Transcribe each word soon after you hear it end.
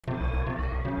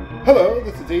Hello,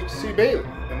 this is HC Bailey,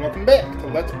 and welcome back to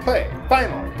Let's Play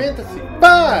Final Fantasy V!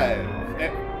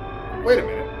 And, wait a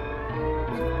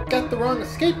minute, we've got the wrong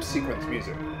escape sequence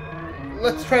music.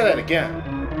 Let's try that again.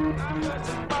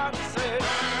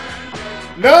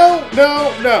 No!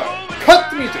 Cut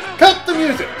the music! Cut the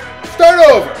music! Start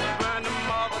over!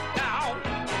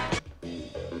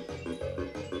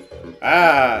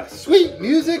 Ah, sweet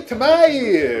music to my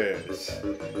ears!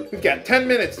 We've got 10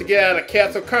 minutes to get out of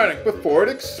Castle Karnak before it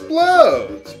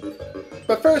explodes!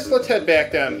 But first, let's head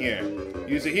back down here.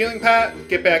 Use a healing pot,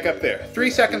 get back up there. 3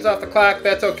 seconds off the clock,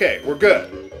 that's okay, we're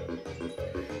good.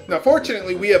 Now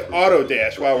fortunately, we have auto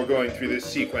dash while we're going through this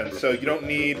sequence, so you don't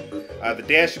need the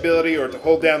dash ability or to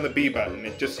hold down the B button,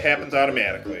 it just happens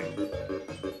automatically.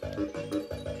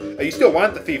 You still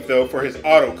want the Thief, though, for his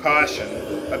auto caution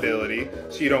ability,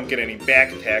 so you don't get any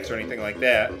back attacks or anything like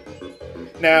that.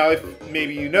 Now, if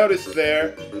maybe you noticed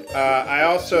there, I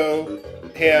also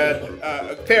had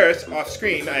Ferris off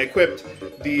screen. I equipped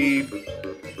the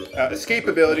escape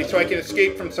ability so I can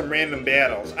escape from some random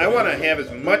battles. I want to have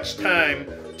as much time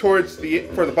for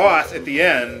the boss at the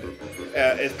end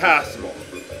as possible.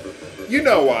 You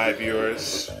know why,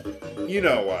 viewers. You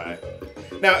know why.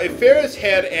 Now, if Ferris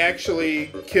had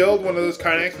actually killed one of those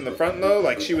Karnaks in the front row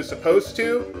like she was supposed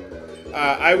to,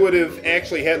 I would have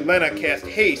actually had Lena cast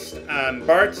haste on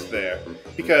Bartz there,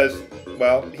 because,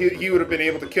 well, he would have been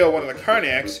able to kill one of the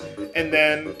Karnaks and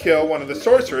then kill one of the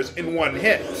sorcerers in one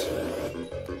hit.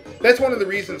 That's one of the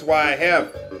reasons why I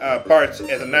have Bartz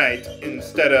as a knight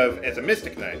instead of as a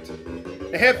mystic knight.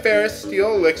 I have Ferris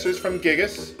steal elixirs from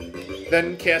Gigas,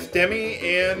 then cast Demi,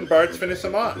 and Bartz finish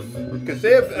them off, because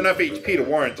they have enough HP to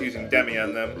warrant using Demi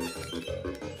on them.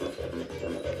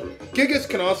 Gigas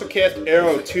can also cast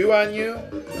Aero 2 on you,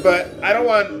 but I don't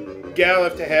want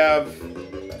Galef to have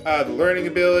the learning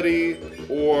ability,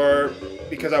 or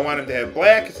because I want him to have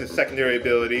Black as his secondary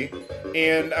ability,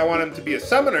 and I want him to be a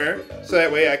summoner, so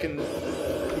that way I can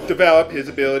develop his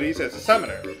abilities as a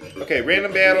summoner. Okay,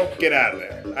 random battle, get out of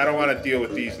there. I don't want to deal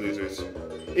with these losers.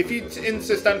 If you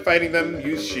insist on fighting them,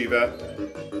 use Shiva.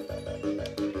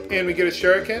 And we get a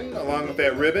shuriken along with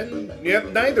that ribbon. Yep,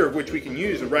 neither of which we can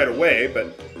use right away,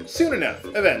 but soon enough,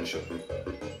 eventually.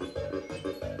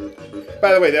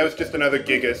 By the way, that was just another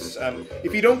Gigas.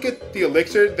 If you don't get the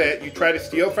elixir that you try to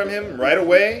steal from him right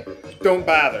away, don't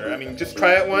bother. I mean, just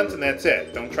try it once and that's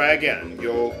it. Don't try again.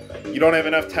 You don't have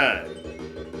enough time.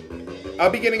 I'll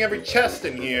be getting every chest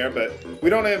in here, but we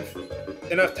don't have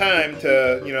enough time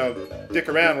to, dick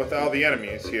around with all the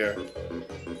enemies here.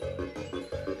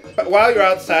 But while you're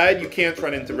outside, you can't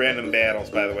run into random battles,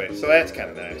 by the way, so that's kind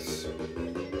of nice.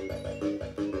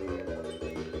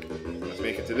 Let's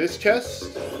make it to this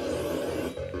chest.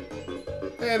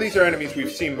 These are enemies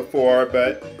we've seen before,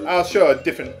 but I'll show a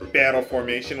different battle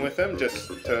formation with them, just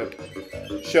to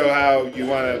show how you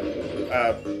want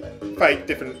to fight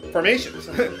different formations,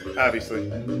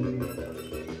 obviously.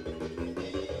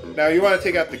 Now you want to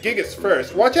take out the Gigas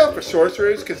first. Watch out for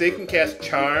sorcerers, because they can cast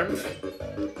Charm.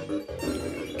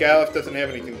 Galef doesn't have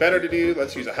anything better to do.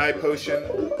 Let's use a high potion.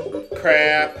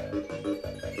 Crap.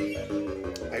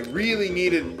 I really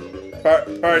needed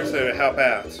Bartz there to help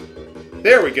out.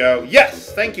 There we go.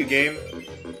 Yes! Thank you, game.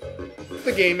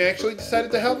 The game actually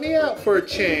decided to help me out for a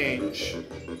change.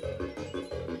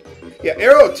 Yeah,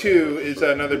 Aero 2 is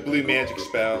another blue magic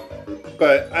spell,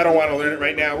 but I don't want to learn it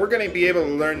right now. We're going to be able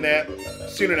to learn that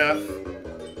soon enough.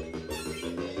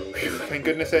 Whew, thank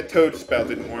goodness that Toad spell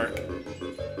didn't work.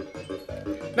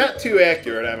 Not too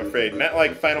accurate, I'm afraid. Not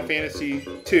like Final Fantasy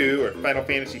 2 or Final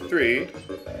Fantasy 3.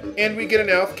 And we get an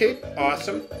Elf Cape.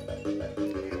 Awesome.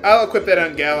 I'll equip that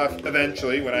on Galef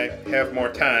eventually when I have more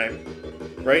time.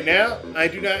 Right now, I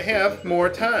do not have more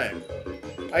time.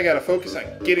 I gotta focus on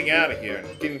getting out of here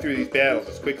and getting through these battles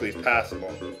as quickly as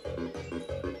possible.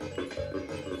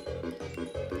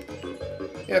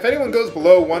 Yeah, if anyone goes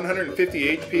below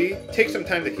 150 HP, take some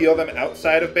time to heal them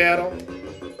outside of battle.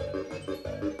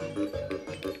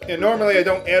 And normally I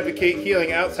don't advocate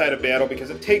healing outside of battle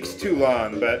because it takes too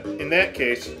long, but in that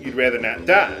case, you'd rather not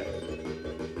die.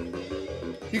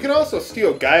 You can also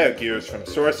steal Gaia gears from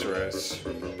sorcerers.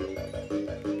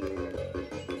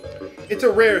 It's a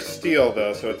rare steal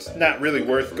though, so it's not really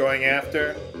worth going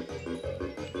after.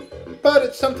 But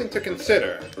it's something to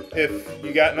consider. If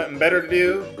you got nothing better to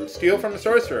do, steal from a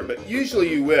sorcerer, but usually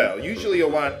you will. Usually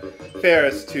you'll want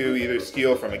Ferris to either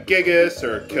steal from a Gigas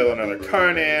or kill another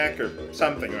Karnak or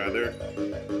something or other.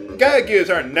 Gaia gears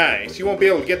are nice. You won't be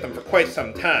able to get them for quite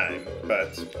some time,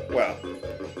 but, well.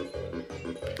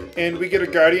 And we get a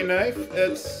Guardian Knife.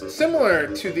 It's similar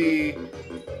to the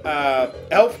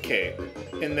Elf Cape,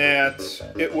 in that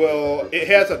it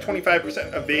has a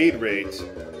 25% evade rate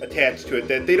attached to it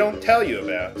that they don't tell you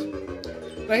about.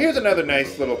 Now here's another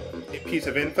nice little piece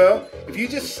of info. If you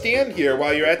just stand here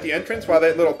while you're at the entrance, while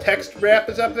that little text wrap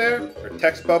is up there, or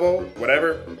text bubble,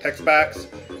 whatever, text box,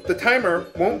 the timer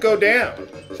won't go down.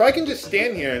 So I can just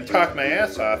stand here and talk my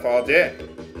ass off all day.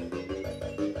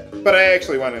 But I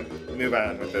actually want to move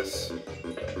on with this.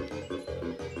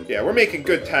 Yeah, we're making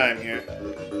good time here.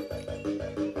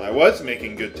 I was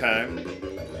making good time.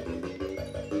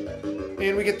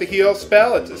 And we get the heal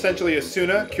spell. It's essentially a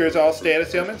Suna, cures all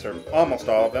status ailments, or almost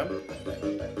all of them.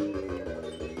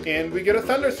 And we get a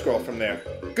Thunder Scroll from there.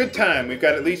 Good time. We've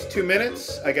got at least 2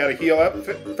 minutes. I gotta heal up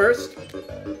first.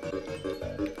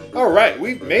 Alright,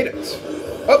 we've made it.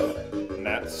 Oh,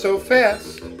 not so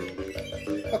fast.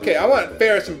 Okay, I want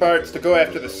Ferris and Bartz to go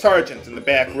after the Sergeant in the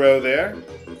back row there.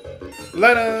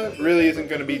 Lena really isn't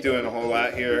going to be doing a whole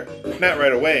lot here. Not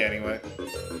right away, anyway.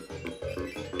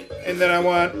 And then I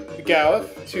want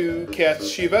Galuf to cast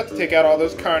Shiva to take out all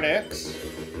those Karnaks.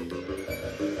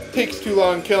 Takes too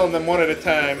long killing them one at a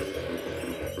time.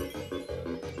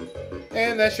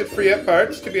 And that should free up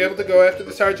Bartz to be able to go after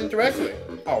the Sergeant directly.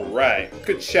 Alright,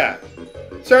 good shot.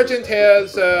 Sergeant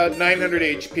has 900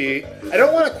 HP. I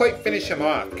don't want to quite finish him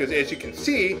off, because as you can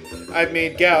see, I've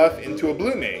made Galuf into a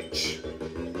blue mage.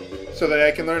 So that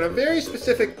I can learn a very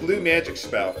specific blue magic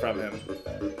spell from him.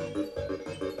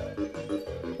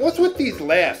 What's with these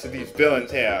laughs that these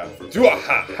villains have?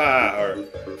 Dwa-ha-ha, or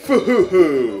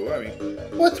foo-hoo-hoo. I mean,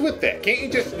 what's with that? Can't you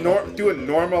just do a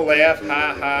normal laugh,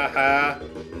 ha-ha-ha?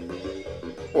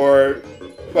 Or,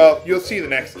 well, you'll see the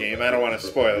next game. I don't want to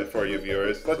spoil it for you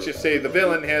viewers. Let's just say the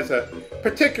villain has a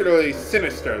particularly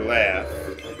sinister laugh.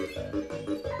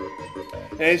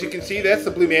 And as you can see, that's the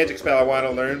blue magic spell I want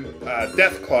to learn,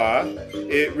 Death Claw.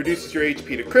 It reduces your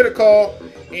HP to critical,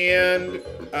 and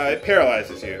it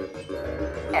paralyzes you.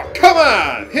 Oh, come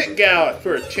on! Hit Galuf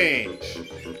for a change.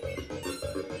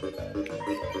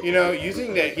 You know,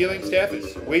 using that healing staff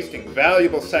is wasting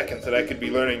valuable seconds that I could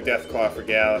be learning Death Claw for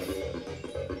Galuf.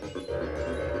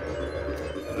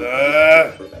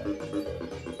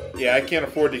 Yeah, I can't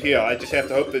afford to heal. I just have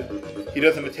to hope that he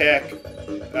doesn't attack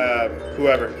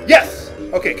whoever. Yes!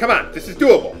 Okay, come on. This is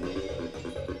doable.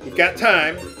 We've got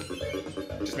time.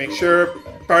 Just make sure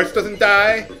Bartz doesn't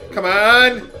die. Come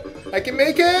on! I can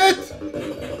make it!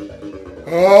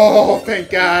 Oh, thank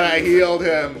God I healed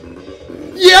him.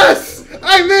 Yes!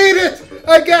 I made it!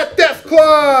 I got Death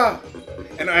Claw!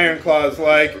 And Iron Claw's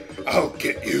like, I'll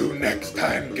get you next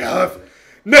time, Galuf.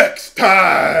 Next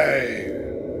time!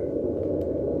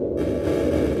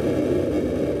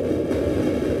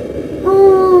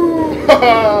 Woo!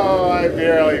 Oh, I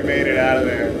barely made it out of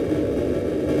there.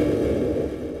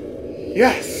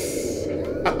 Yes!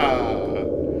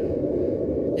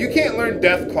 You can't learn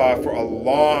Death Claw for a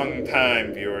long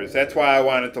time, viewers. That's why I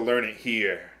wanted to learn it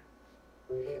here.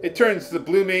 It turns the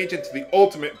Blue Mage into the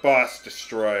ultimate boss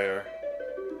destroyer.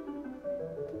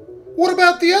 What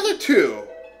about the other two?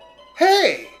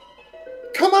 Hey!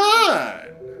 Come on!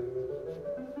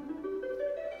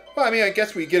 Well, I mean, I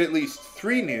guess we get at least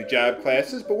 3 new job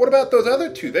classes, but what about those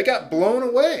other 2? They got blown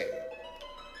away.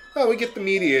 Well, we get the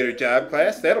Mediator job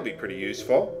class. That'll be pretty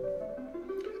useful.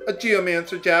 A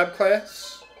Geomancer job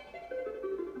class.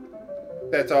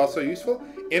 That's also useful.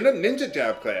 And a Ninja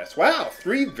job class. Wow,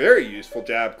 3 very useful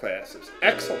job classes.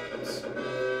 Excellent.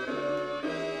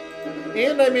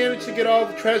 And I managed to get all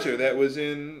the treasure that was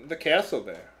in the castle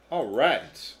there.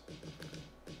 Alright.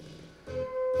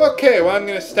 Okay, well I'm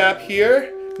going to stop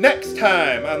here. Next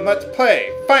time on Let's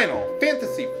Play Final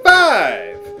Fantasy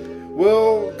V,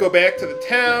 we'll go back to the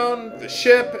town, the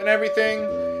ship, and everything.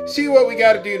 See what we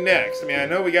got to do next. I mean, I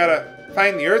know we got to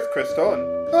find the Earth Crystal, and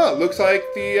oh, it looks like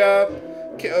the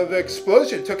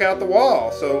explosion took out the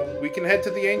wall, so we can head to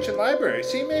the ancient library.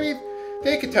 See, maybe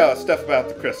they could tell us stuff about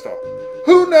the crystal.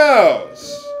 Who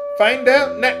knows? Find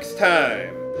out next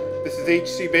time. This is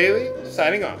H.C. Bailey,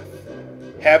 signing off.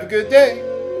 Have a good day.